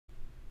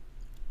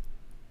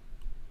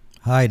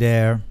Hi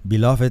there,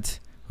 beloved.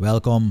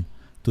 Welcome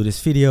to this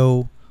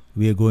video.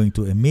 We are going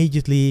to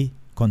immediately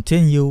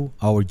continue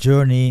our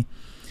journey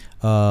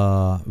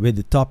with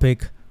the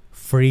topic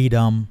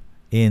freedom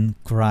in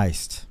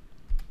Christ.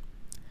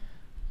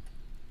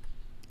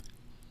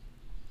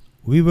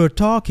 We were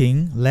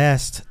talking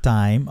last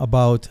time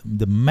about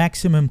the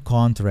maximum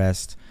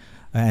contrast,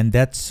 and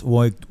that's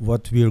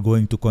what we are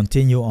going to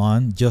continue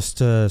on. Just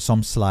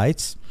some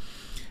slides.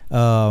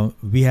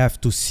 We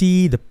have to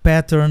see the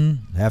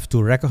pattern, have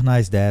to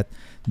recognize that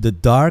the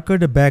darker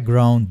the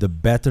background, the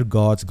better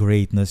God's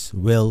greatness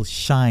will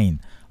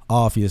shine,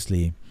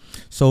 obviously.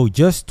 So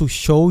just to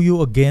show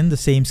you again the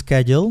same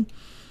schedule.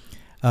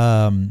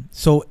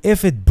 So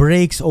if it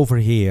breaks over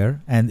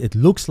here and it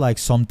looks like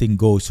something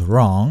goes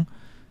wrong,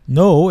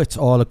 no, it's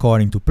all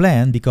according to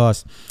plan,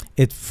 because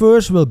it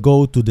first will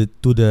go to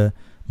the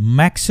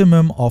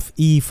maximum of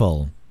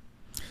evil.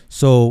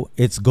 So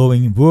it's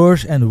going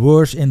worse and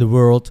worse in the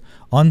world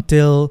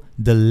until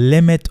the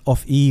limit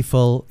of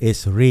evil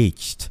is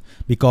reached,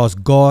 because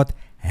God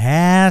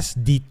has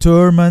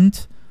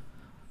determined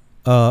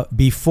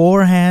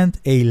beforehand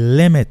a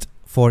limit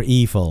for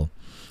evil.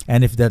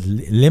 And if that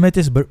limit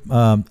is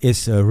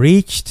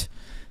reached,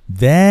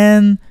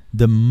 then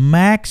the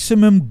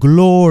maximum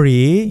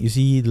glory, you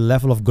see the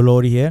level of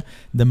glory here,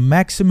 the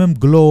maximum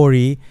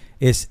glory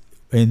is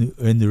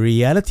in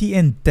reality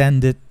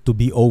intended to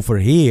be over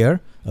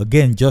here.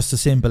 Again, just a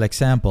simple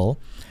example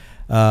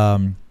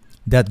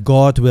that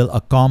God will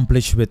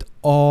accomplish with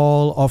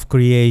all of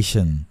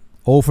creation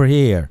over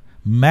here.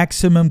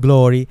 Maximum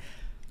glory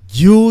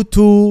due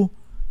to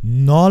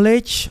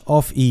knowledge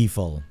of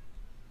evil.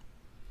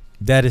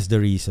 That is the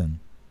reason.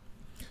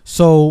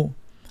 So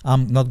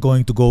I'm not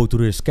going to go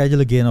through the schedule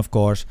again, of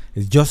course.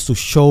 It's just to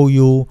show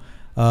you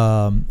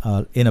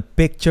in a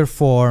picture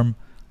form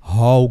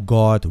how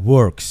God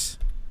works.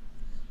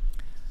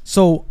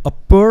 So a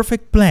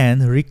perfect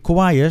plan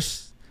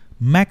requires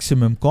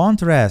maximum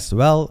contrast.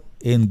 Well,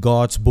 in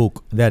God's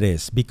book, that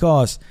is,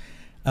 because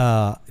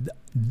otherwise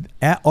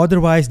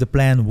the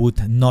plan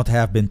would not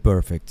have been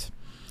perfect.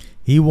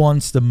 He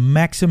wants the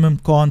maximum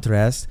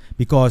contrast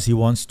because he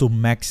wants to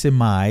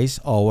maximize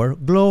our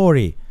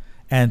glory.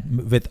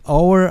 And with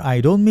our, I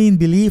don't mean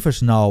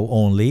believers now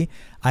only,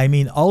 I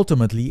mean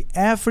ultimately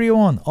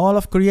everyone, all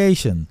of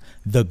creation,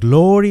 the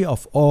glory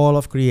of all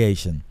of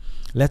creation.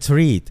 Let's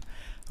read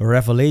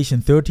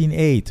Revelation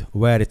 13:8,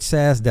 where it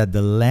says that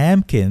the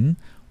lambkin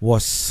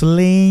was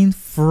slain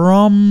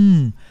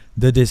from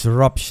the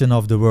disruption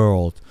of the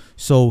world.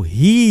 So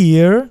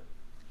here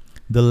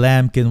the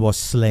lambkin was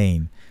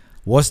slain.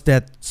 Was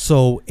that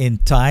so in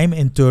time,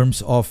 in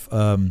terms of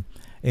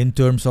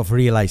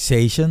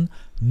realization?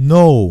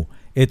 No,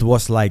 it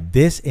was like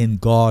this in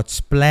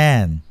God's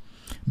plan.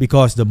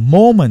 Because the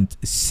moment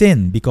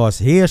sin, because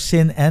here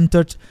sin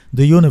entered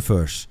the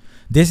universe.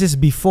 This is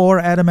before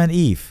Adam and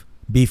Eve.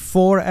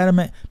 Before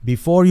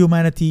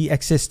humanity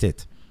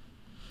existed.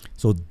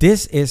 So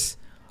this is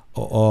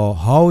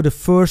how the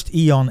first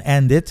eon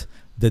ended,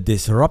 the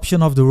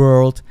disruption of the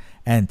world,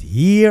 and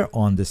here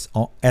on this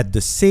at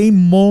the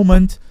same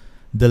moment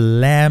the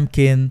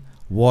lambkin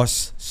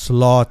was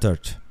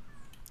slaughtered,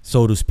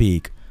 so to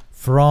speak,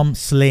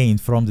 slain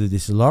from the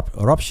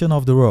disruption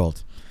of the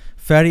world.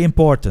 Very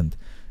important.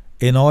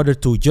 In order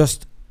to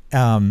just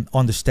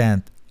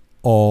understand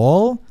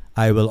all,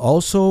 I will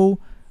also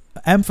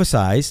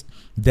emphasize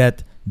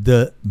that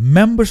the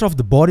members of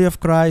the body of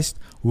Christ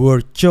were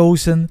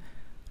chosen,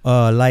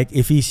 like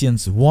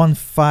Ephesians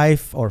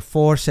 1:5 or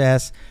 4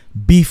 says,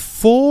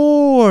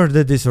 before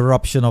the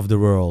disruption of the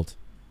world.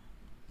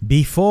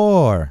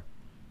 Before.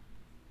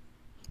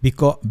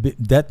 Because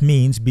that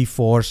means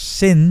before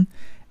sin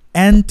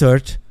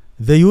entered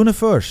the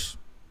universe.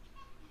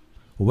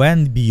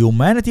 When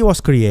humanity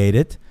was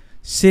created,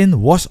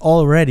 sin was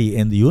already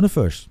in the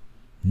universe.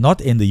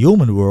 Not in the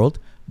human world,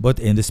 but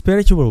in the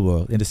spiritual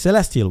world, in the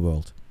celestial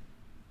world.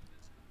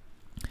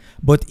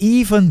 But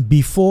even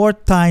before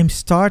time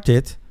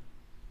started,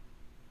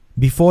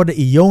 before the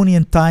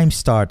Aeonian time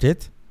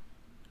started,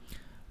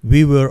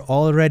 we were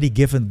already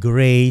given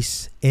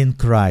grace in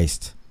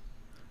Christ.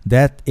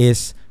 That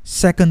is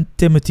 2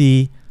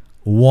 Timothy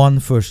 1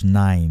 verse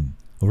 9.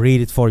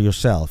 Read it for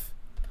yourself.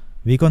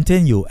 We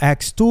continue.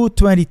 Acts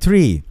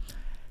 2:23.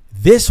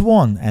 This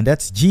one, and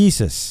that's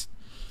Jesus,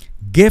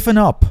 given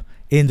up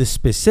in the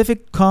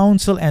specific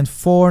counsel and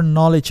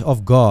foreknowledge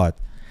of God.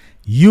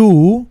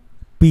 You,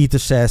 Peter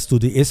says to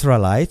the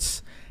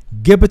Israelites,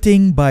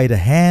 gibbeting by the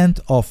hand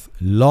of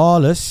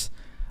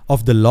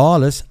the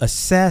lawless,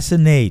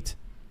 assassinate.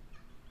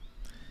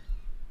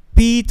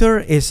 Peter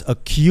is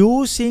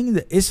accusing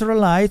the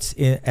Israelites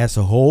as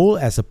a whole,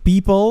 as a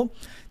people,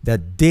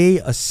 that they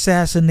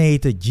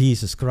assassinated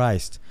Jesus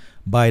Christ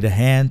by the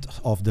hand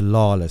of the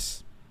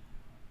lawless.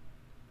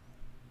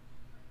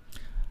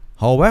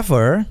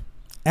 However,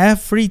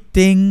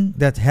 everything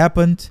that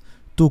happened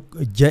to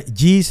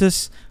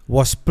Jesus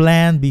was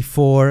planned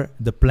before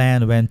the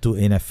plan went into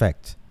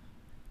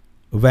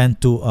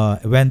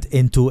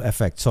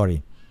effect.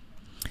 Sorry.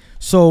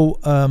 So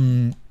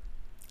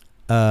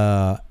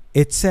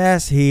it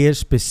says here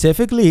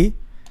specifically,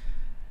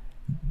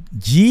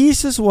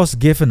 Jesus was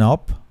given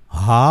up.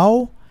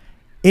 How?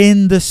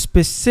 In the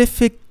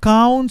specific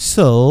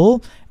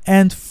counsel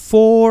and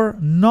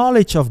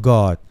foreknowledge of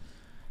God.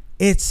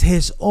 It's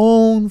his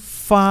own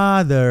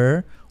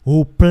Father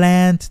who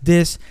planned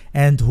this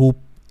and who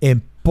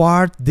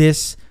imparted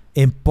this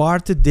in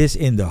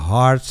the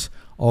hearts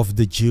of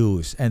the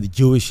Jews and the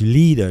Jewish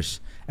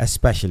leaders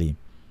especially.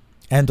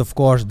 And of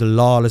course the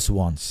lawless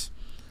ones,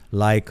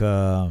 like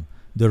the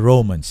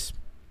Romans.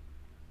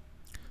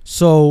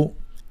 So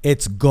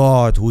it's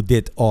God who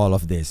did all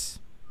of this.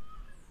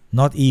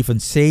 Not even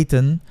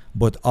Satan,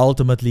 but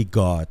ultimately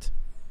God.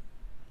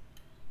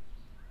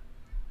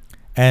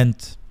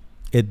 And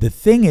the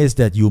thing is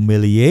that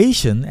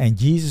humiliation, and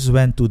Jesus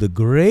went to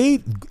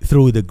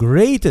through the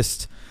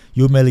greatest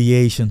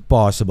humiliation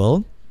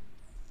possible,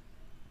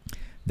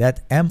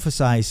 that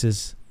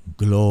emphasizes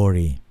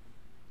glory.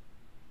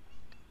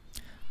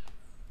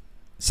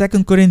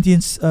 2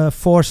 Corinthians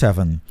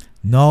 4:7.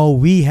 Now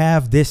we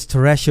have this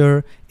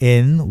treasure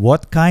in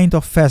what kind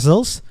of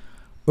vessels?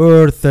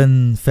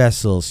 Earthen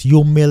vessels,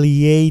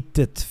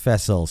 humiliated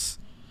vessels.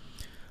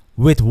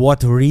 With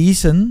what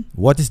reason?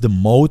 What is the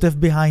motive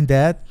behind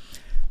that?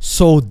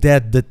 So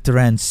that the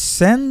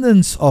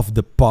transcendence of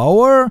the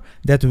power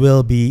that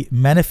will be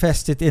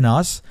manifested in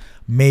us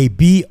may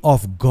be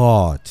of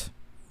God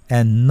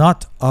and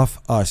not of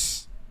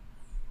us.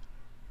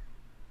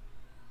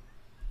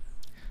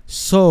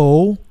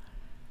 So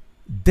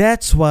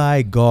that's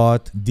why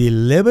God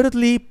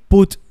deliberately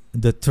put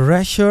the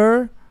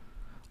treasure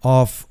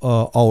of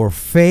our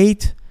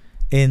faith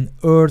in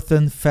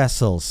earthen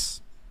vessels.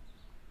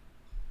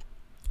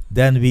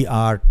 Then we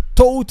are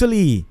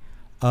totally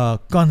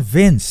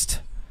convinced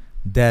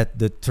that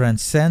the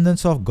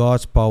transcendence of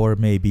God's power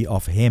may be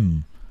of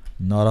Him,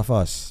 not of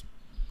us.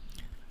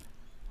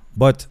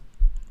 But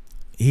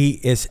he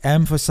is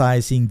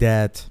emphasizing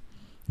that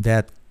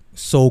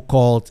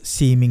so-called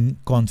seeming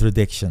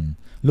contradiction.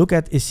 Look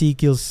at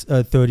Ezekiel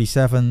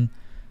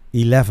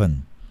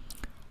 37:11.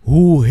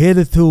 Who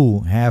hitherto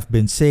have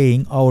been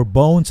saying, our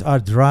bones are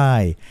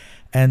dry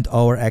and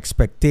our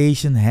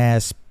expectation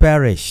has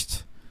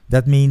perished.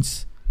 That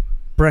means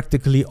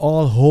practically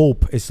all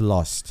hope is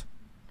lost.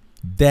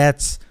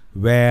 That's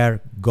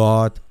where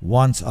God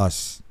wants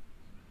us.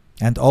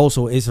 And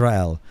also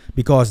Israel,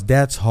 because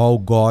that's how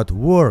God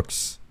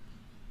works.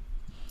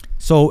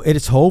 So it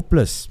is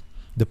hopeless.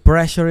 The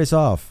pressure is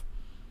off.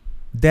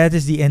 That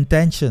is the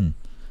intention.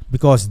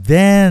 Because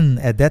then,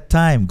 at that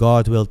time,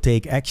 God will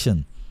take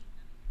action.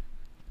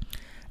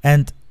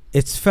 And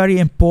it's very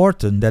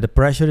important that the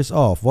pressure is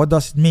off. What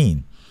does it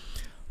mean?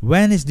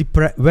 When is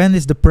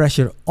the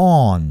pressure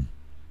on?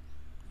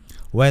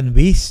 When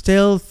we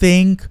still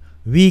think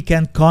we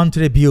can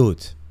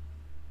contribute,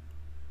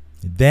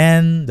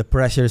 then the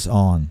pressure is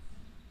on.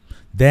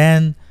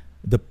 Then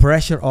the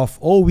pressure of,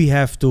 we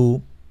have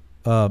to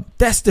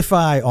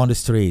testify on the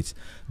streets.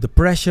 The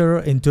pressure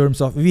in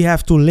terms of we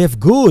have to live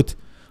good.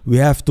 We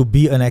have to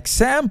be an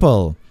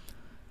example.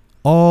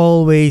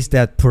 Always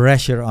that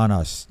pressure on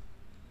us.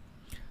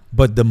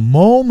 But the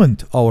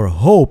moment our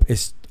hope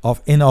is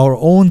in our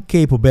own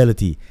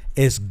capability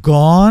is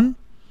gone,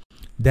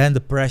 then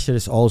the pressure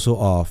is also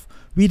off.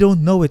 We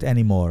don't know it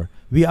anymore.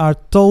 We are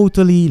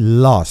totally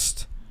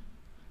lost.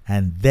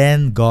 And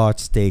then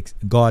God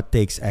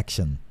takes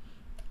action.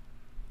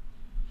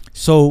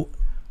 So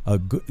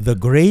the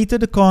greater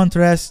the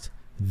contrast,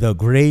 the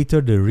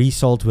greater the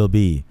result will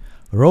be.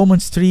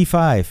 Romans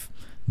 3:5.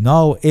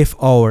 Now if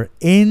our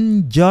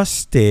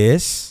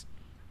injustice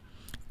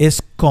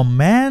is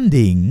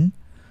commanding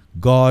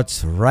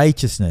God's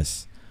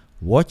righteousness,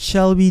 what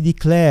shall we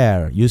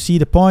declare? You see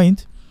the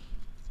point?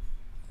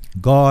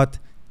 God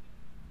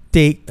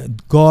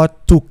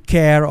took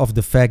care of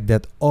the fact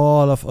that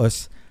all of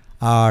us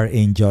are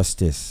in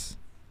justice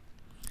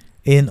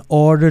in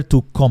order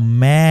to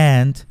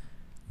command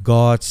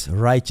God's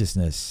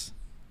righteousness.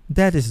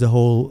 That is the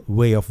whole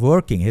way of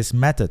working, his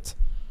method.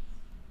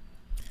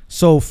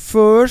 So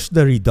first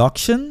the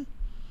reduction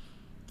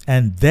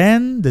and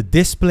then the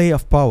display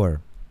of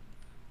power.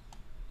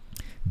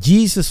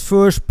 Jesus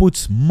first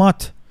puts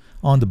mud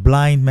on the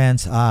blind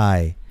man's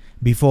eye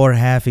before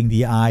having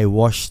the eye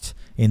washed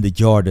in the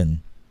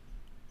Jordan.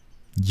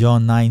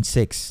 John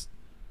 9:6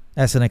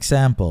 as an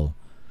example.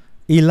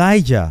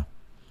 Elijah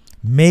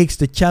makes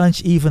the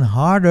challenge even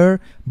harder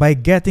by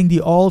getting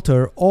the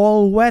altar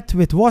all wet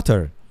with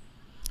water.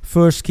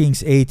 1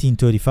 Kings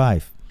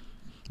 18:35.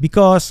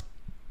 Because,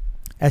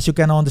 as you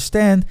can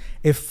understand,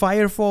 if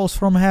fire falls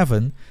from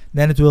heaven,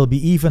 then it will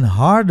be even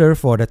harder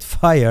for that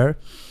fire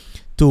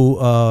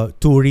to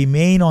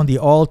remain on the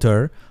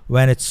altar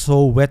when it's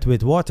so wet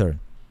with water.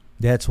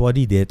 That's what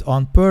he did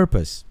on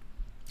purpose.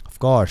 Of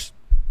course,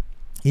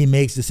 he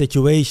makes the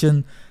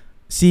situation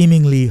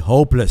seemingly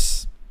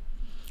hopeless.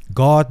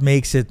 God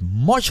makes it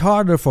much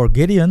harder for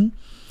Gideon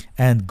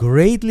and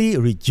greatly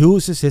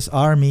reduces his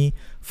army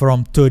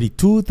from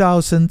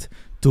 32,000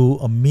 to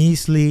a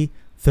measly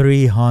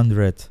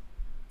 300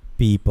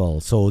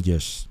 people,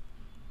 soldiers.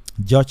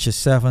 Judges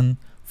 7,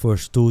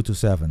 verse 2 to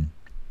 7.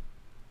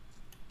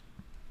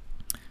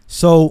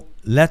 So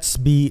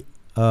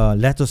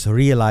let us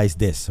realize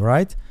this,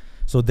 right?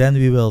 So then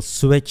we will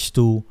switch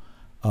to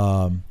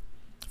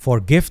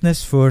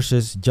forgiveness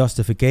versus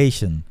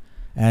justification.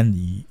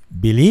 And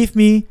believe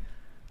me,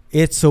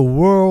 it's a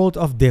world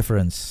of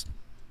difference.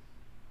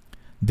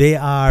 They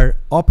are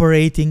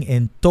operating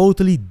in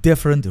totally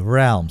different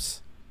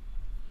realms.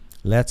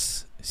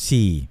 Let's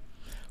see.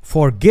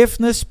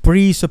 Forgiveness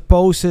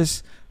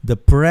presupposes the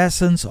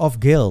presence of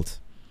guilt.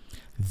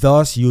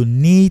 Thus, you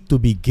need to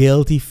be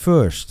guilty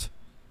first.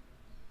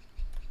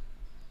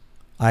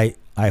 I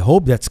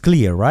hope that's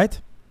clear,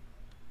 right?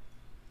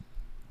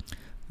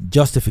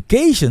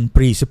 Justification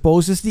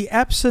presupposes the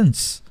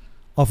absence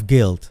of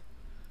guilt.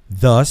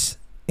 Thus,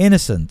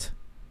 innocent.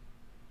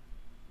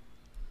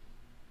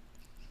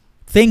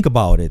 Think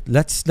about it.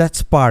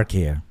 Let's park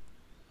here.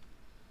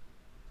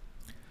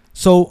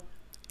 So,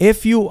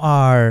 if you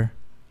are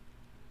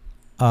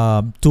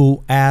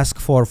to ask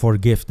for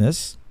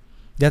forgiveness,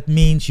 that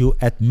means you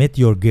admit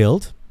your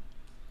guilt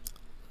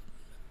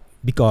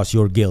because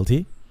you're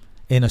guilty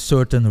in a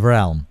certain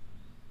realm.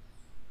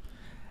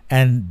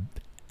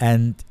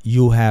 And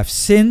you have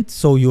sinned,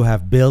 so you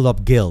have built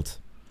up guilt.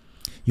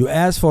 You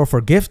ask for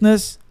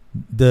forgiveness,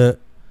 the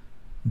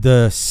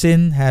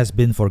sin has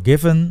been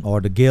forgiven, or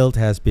the guilt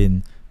has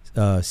been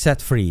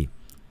set free.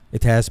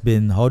 It has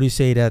been, how do you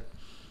say that,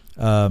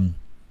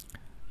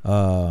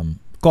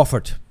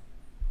 covered.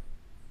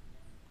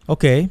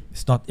 Okay,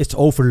 it's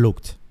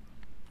overlooked.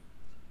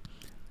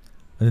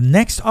 The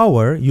next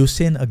hour you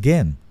sin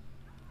again,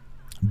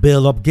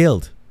 build up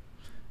guilt,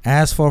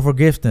 ask for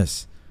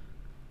forgiveness,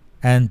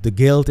 and the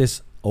guilt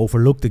is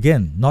overlooked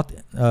again.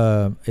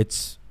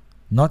 It's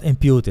not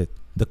imputed,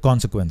 the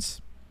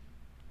consequence.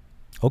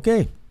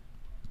 Okay.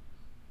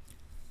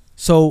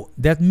 So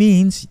that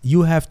means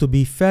you have to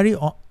be very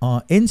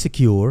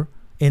insecure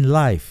in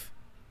life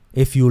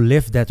if you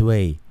live that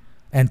way.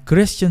 And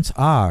Christians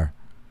are.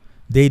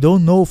 They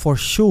don't know for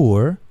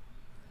sure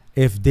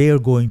if they are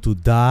going to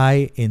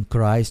die in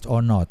Christ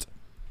or not,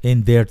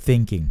 in their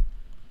thinking.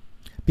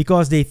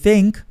 Because they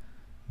think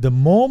the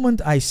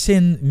moment I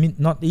sin,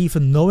 not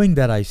even knowing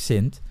that I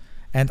sinned,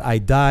 and I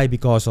die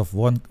because of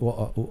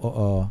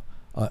an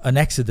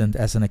accident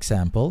as an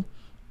example,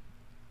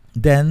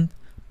 then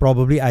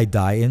probably I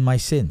die in my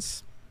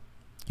sins.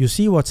 You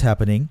see what's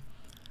happening?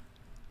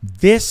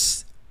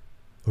 This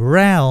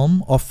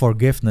realm of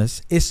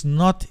forgiveness is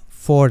not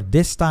for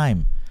this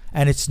time,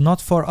 and it's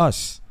not for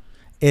us.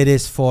 It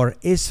is for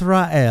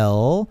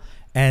Israel,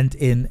 and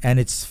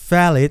it's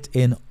valid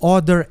in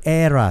other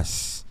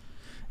eras.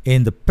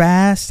 In the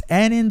past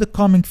and in the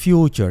coming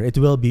future, it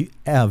will be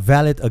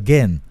valid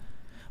again,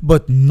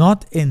 but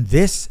not in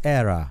this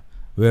era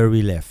where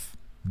we live.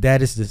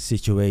 That is the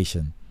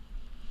situation.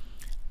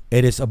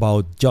 It is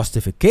about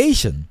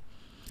justification.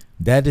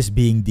 That is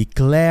being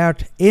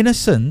declared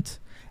innocent.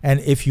 And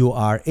if you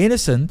are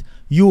innocent,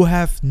 you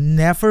have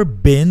never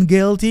been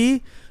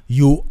guilty.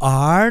 You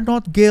are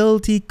not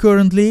guilty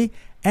currently,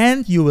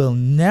 and you will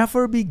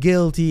never be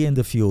guilty in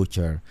the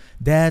future.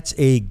 That's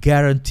a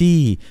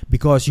guarantee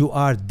because you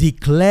are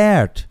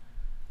declared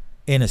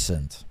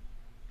innocent.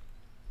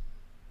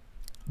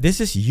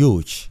 This is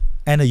huge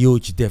and a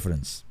huge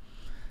difference.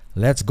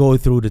 Let's go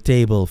through the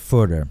table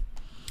further.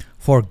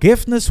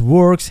 Forgiveness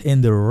works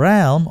in the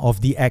realm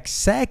of the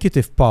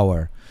executive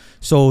power.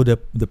 So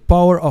the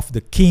power of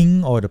the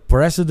king or the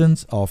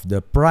president, of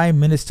the prime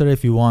minister,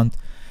 if you want,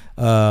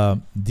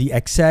 the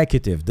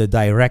executive, the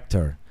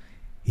director.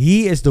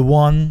 He is the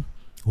one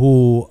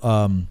who,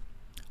 how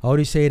do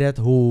you say that?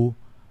 Who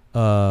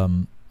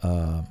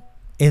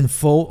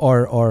info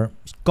or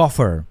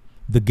cover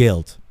the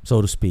guilt,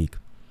 so to speak.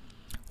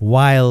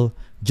 While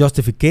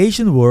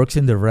justification works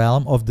in the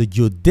realm of the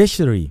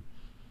judiciary.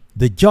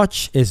 The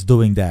judge is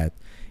doing that.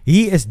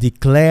 He is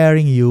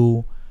declaring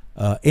you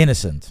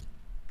innocent.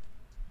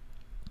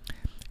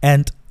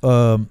 And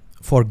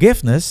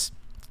forgiveness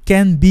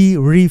can be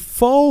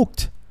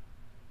revoked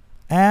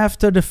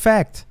after the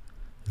fact.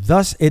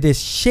 Thus, it is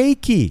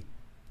shaky.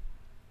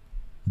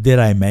 Did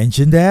I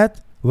mention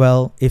that?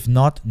 Well, if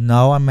not,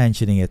 now I'm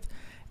mentioning it.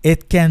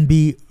 It can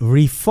be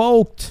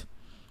revoked.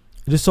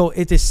 So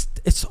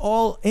it's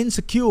all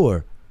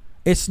insecure.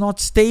 It's not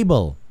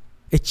stable.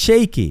 It's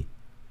shaky.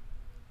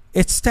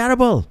 It's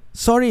terrible.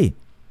 Sorry.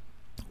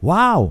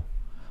 Wow.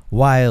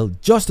 While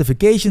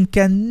justification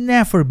can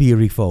never be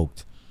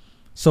revoked.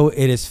 So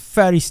it is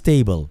very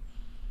stable.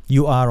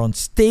 You are on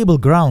stable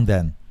ground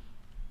then.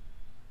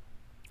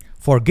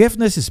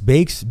 Forgiveness is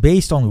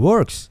based on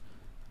works.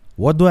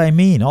 What do I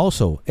mean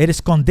also? It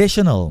is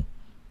conditional.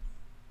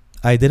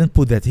 I didn't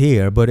put that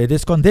here, but it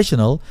is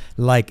conditional,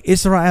 like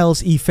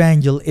Israel's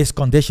evangel is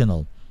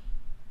conditional.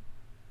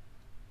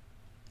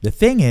 The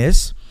thing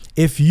is,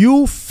 if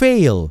you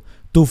fail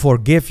to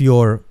forgive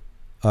your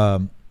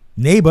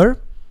neighbor,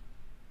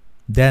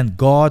 then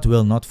God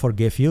will not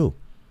forgive you.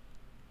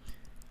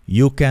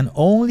 You can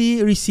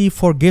only receive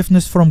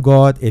forgiveness from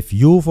God if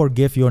you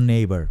forgive your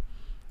neighbor.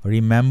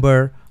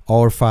 Remember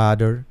our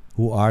Father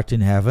who art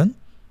in heaven.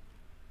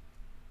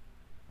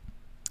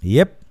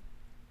 Yep.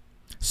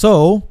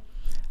 So,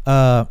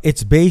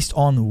 it's based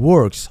on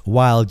works,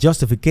 while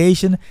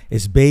justification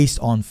is based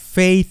on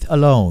faith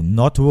alone,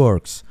 not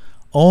works.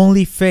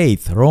 Only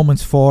faith.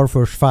 Romans 4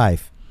 verse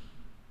 5.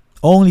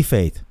 Only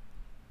faith.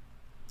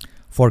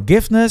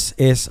 Forgiveness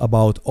is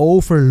about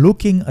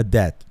overlooking a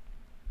debt.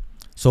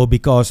 So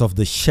because of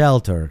the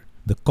shelter,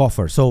 the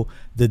cover. So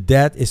the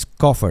debt is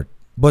covered.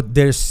 But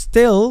there's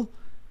still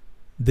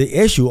the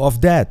issue of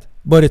debt.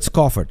 But it's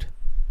covered.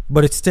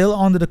 But it's still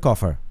under the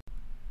cover.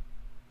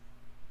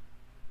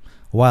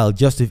 While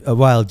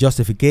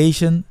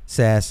justification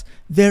says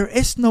there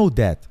is no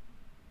debt.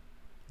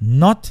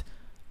 Not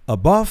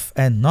above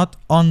and not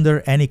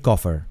under any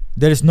cover.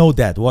 There is no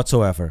debt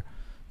whatsoever.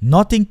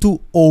 Nothing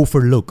to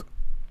overlook.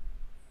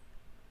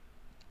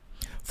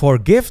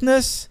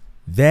 Forgiveness,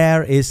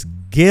 there is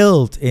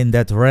guilt in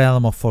that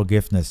realm of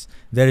forgiveness.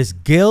 There is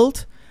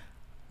guilt,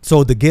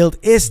 so the guilt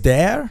is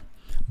there,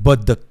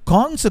 but the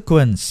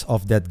consequence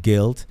of that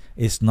guilt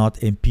is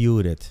not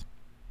imputed.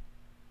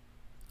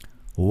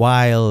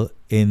 While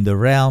in the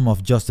realm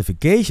of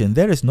justification,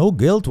 there is no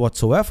guilt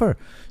whatsoever.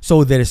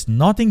 So there is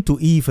nothing to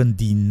even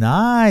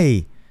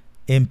deny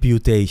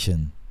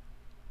imputation.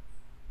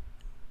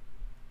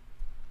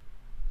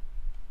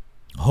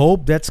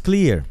 Hope that's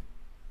clear.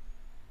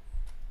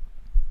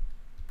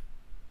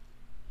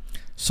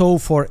 So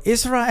for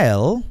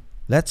Israel,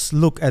 let's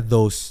look at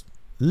those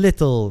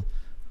little,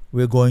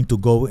 we're going to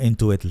go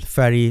into it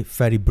very,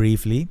 very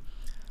briefly.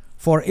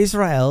 For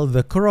Israel,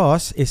 the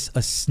cross is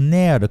a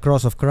snare. The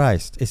cross of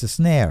Christ is a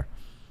snare.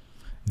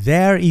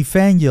 Their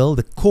evangel,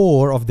 the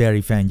core of their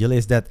evangel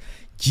is that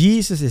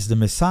Jesus is the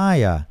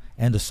Messiah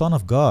and the Son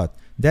of God.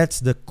 That's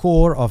the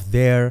core of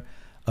their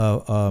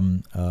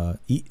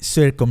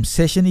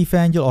circumcision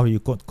evangel, or you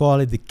could call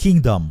it the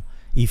kingdom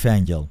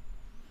evangel.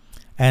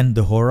 And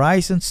the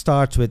horizon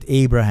starts with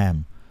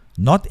Abraham.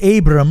 Not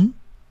Abram,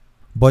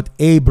 but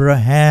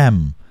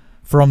Abraham.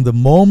 From the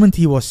moment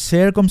he was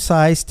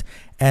circumcised,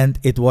 and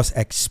it was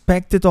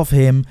expected of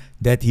him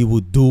that he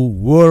would do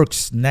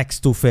works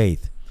next to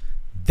faith.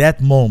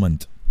 That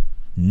moment.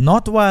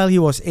 Not while he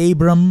was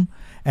Abram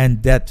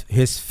and that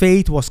his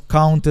faith was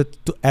counted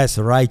as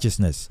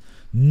righteousness.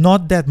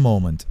 Not that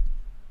moment.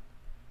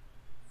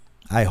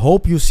 I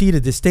hope you see the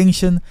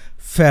distinction.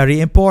 Very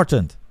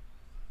important.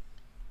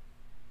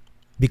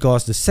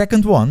 Because the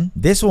second one,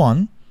 this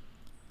one,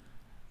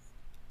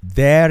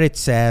 there it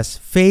says,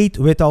 faith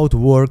without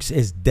works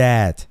is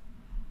dead.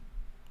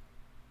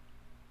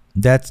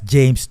 That's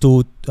James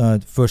 2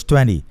 verse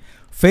 20.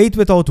 Faith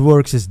without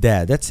works is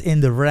dead. That's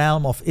in the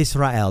realm of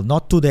Israel,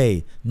 not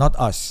today, not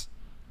us.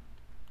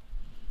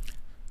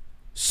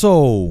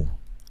 So,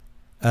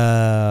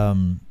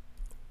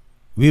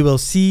 we will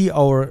see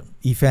our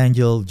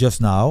evangel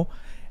just now.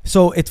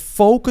 So it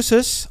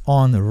focuses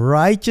on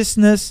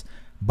righteousness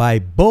by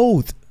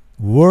both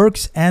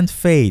works and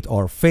faith,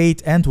 or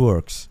faith and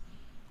works.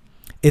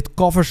 It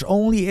covers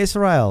only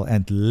Israel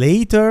and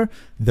later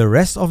the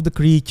rest of the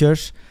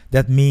creatures.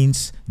 That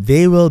means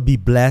they will be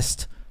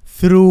blessed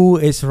through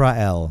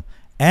Israel.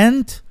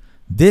 And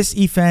this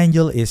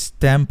evangel is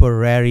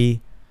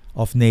temporary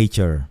of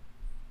nature.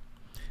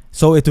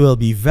 So it will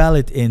be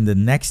valid in the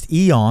next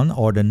eon,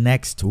 or the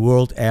next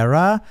world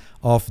era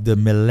of the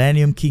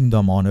millennium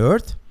kingdom on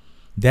earth.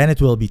 Then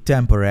it will be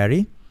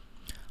temporary.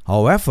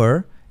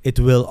 However, it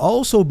will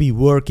also be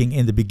working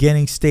in the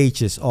beginning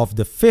stages of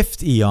the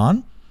 5th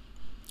eon,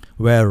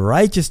 where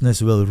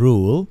righteousness will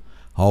rule.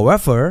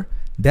 However,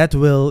 that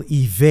will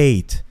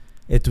evade.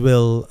 It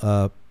will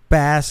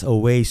pass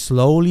away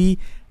slowly,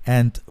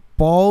 and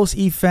Paul's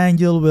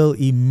evangel will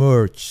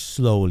emerge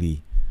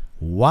slowly.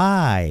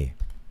 Why?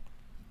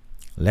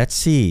 Let's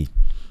see.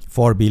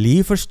 For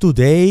believers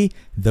today,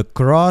 the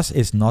cross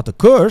is not a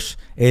curse.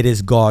 It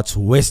is God's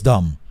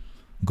wisdom.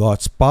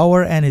 God's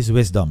power and His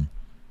wisdom.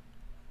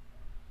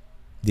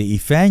 The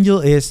evangel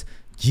is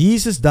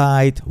Jesus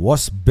died,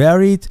 was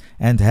buried,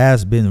 and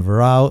has been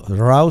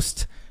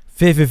roused,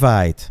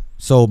 vivified.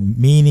 So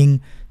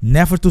meaning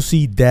never to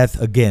see death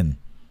again.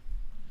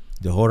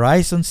 The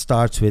horizon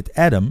starts with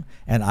Adam,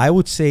 and I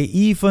would say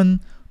even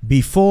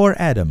before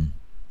Adam.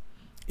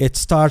 It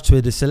starts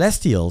with the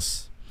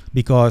celestials,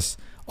 because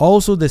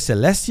also the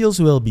celestials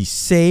will be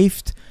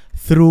saved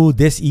through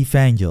this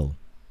evangel.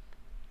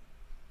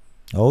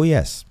 Oh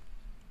yes.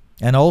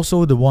 And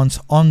also the ones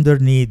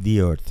underneath the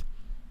earth.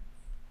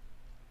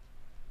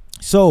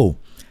 So,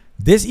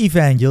 this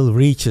evangel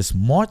reaches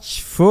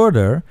much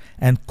further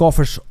and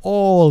covers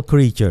all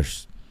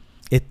creatures.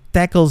 It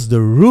tackles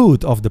the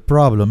root of the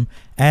problem,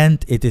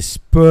 and it is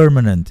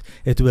permanent.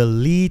 It will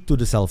lead to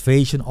the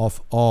salvation of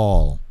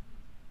all.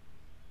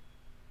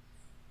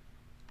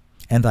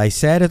 And I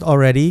said it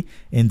already,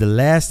 in the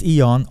last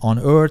eon on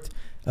earth,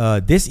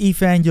 this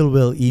evangel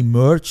will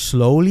emerge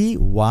slowly.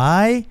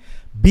 Why?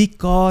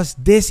 Because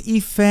this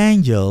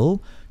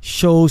evangel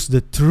shows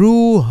the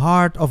true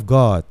heart of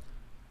God.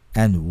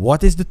 And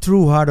what is the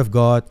true heart of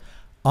God?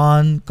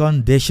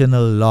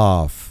 Unconditional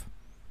love.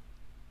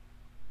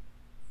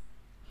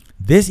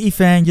 This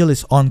evangel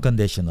is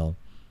unconditional.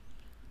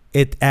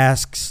 It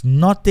asks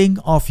nothing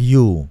of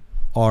you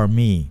or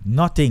me,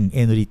 nothing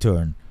in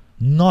return,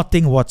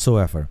 nothing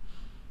whatsoever.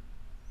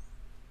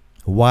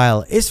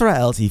 While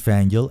Israel's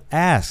evangel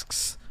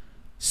asks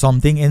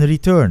something in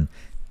return.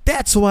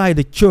 That's why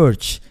the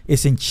church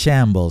is in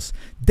shambles.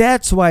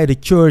 That's why the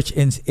church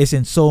is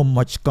in so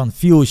much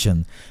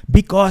confusion.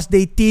 Because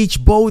they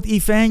teach both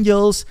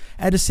evangels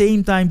at the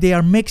same time. They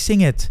are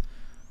mixing it.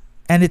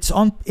 And it's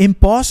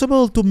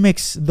impossible to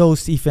mix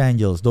those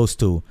evangels, those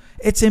two.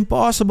 It's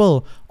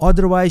impossible.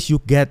 Otherwise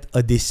you get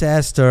a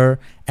disaster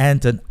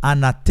and an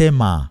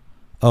anathema,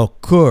 a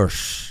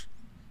curse.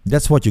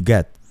 That's what you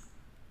get.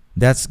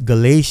 That's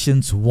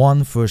Galatians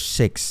 1 verse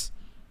 6.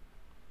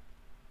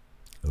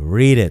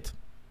 Read it.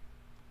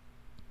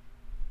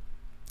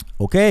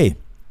 Okay.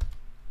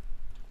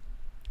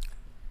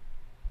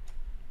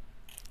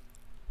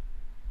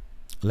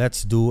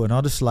 Let's do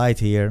another slide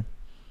here.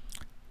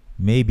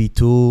 Maybe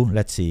two.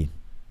 Let's see.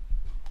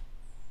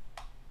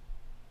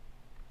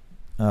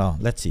 Oh,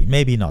 let's see.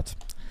 Maybe not.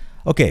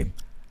 Okay.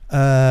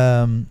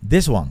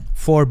 This one.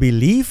 For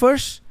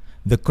believers,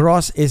 the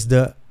cross is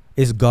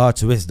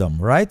God's wisdom,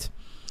 right?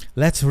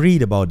 Let's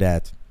read about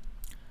that.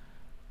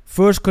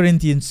 1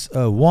 Corinthians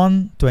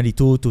 1,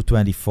 22 to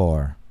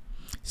 24.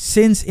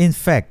 Since in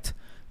fact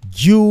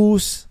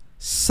Jews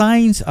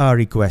signs are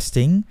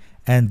requesting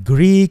and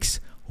Greeks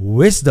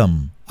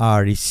wisdom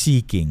are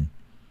seeking,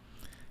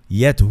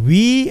 yet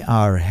we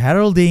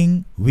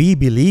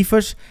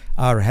believers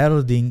are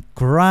heralding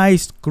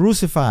Christ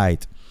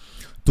crucified,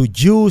 to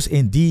Jews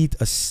indeed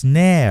a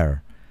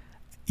snare,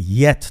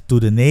 yet to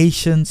the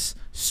nations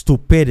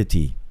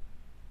stupidity.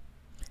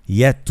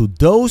 Yet to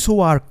those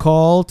who are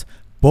called,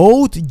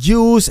 both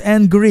Jews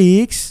and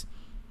Greeks,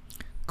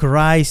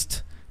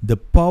 Christ, the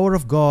power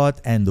of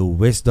God and the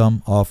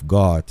wisdom of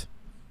God.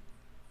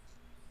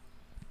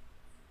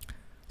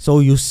 So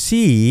you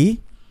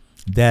see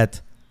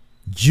that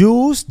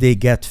Jews, they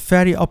get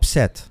very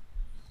upset,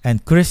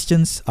 and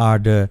Christians are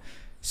the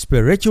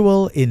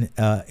spiritual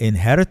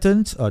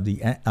inheritance or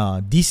the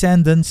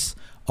descendants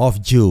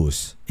of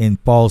Jews in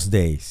Paul's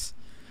days.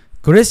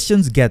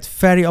 Christians get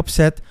very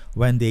upset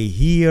when they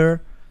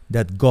hear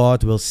that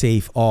God will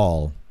save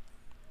all,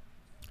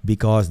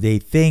 because they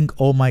think,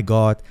 oh my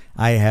God,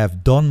 I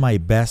have done my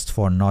best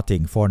for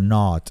nothing, for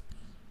naught.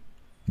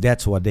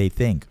 That's what they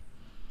think.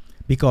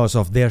 Because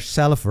of their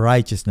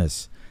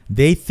self-righteousness.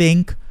 They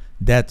think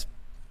that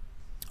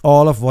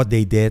all of what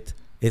they did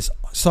is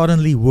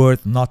suddenly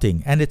worth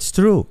nothing. And it's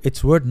true,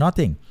 it's worth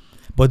nothing.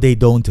 But they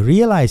don't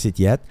realize it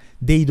yet.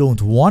 They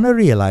don't want to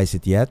realize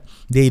it yet.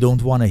 They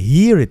don't want to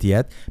hear it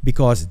yet.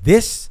 Because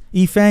this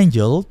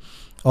evangel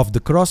of the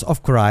cross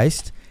of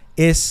Christ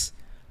is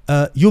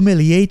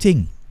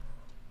humiliating.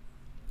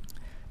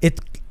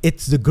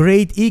 It's the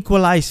great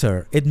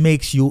equalizer. It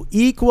makes you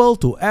equal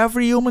to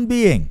every human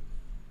being.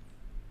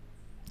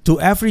 To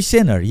every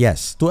sinner,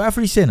 yes, to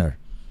every sinner.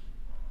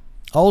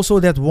 Also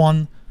that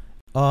one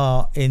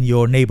in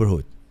your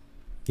neighborhood.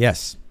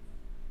 Yes.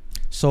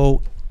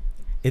 So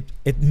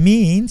it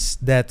means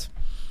that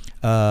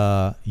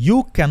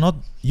you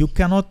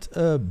cannot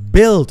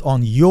build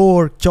on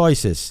your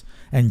choices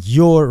and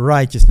your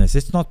righteousness.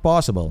 It's not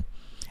possible.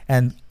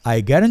 And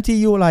I guarantee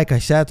you, like I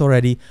said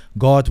already,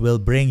 God will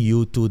bring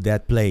you to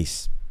that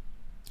place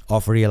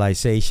of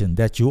realization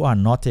that you are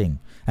nothing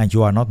and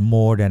you are not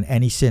more than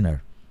any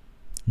sinner.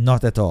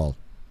 Not at all.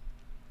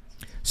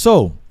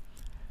 So,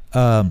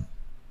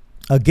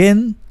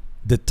 again,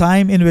 the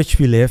time in which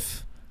we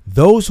live,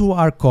 those who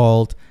are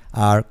called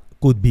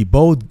could be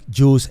both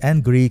Jews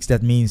and Greeks.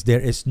 That means there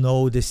is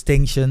no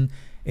distinction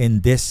in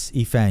this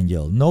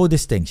evangel. No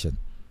distinction.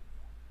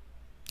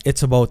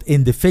 It's about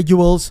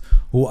individuals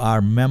who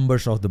are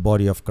members of the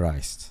body of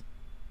Christ.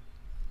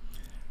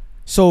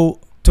 So,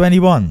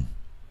 21.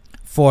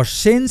 For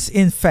since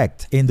in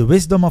fact in the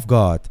wisdom of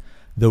God,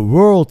 the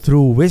world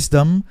through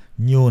wisdom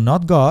knew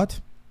not God,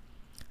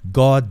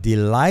 God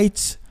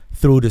delights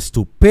through the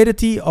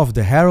stupidity of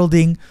the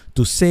heralding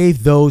to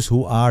save those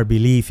who are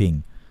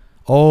believing.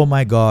 Oh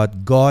my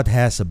God, God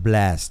has a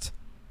blast.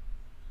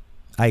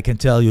 I can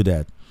tell you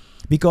that.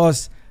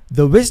 Because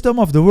the wisdom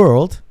of the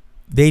world,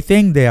 they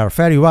think they are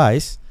very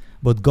wise,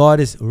 but God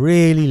is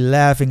really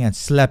laughing and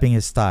slapping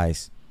his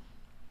thighs.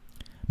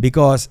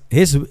 Because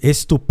his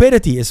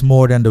stupidity is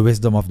more than the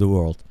wisdom of the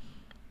world.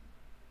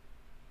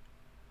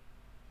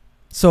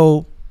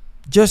 So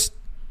just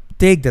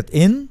take that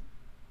in,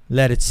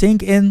 let it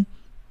sink in,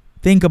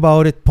 think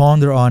about it,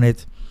 ponder on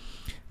it.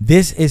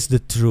 This is the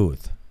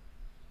truth.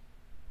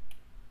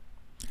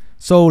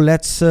 So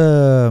let's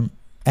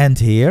end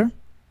here.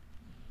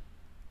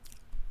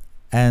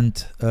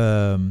 And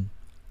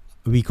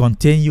we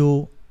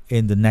continue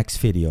in the next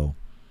video.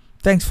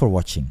 Thanks for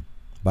watching.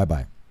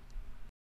 Bye-bye.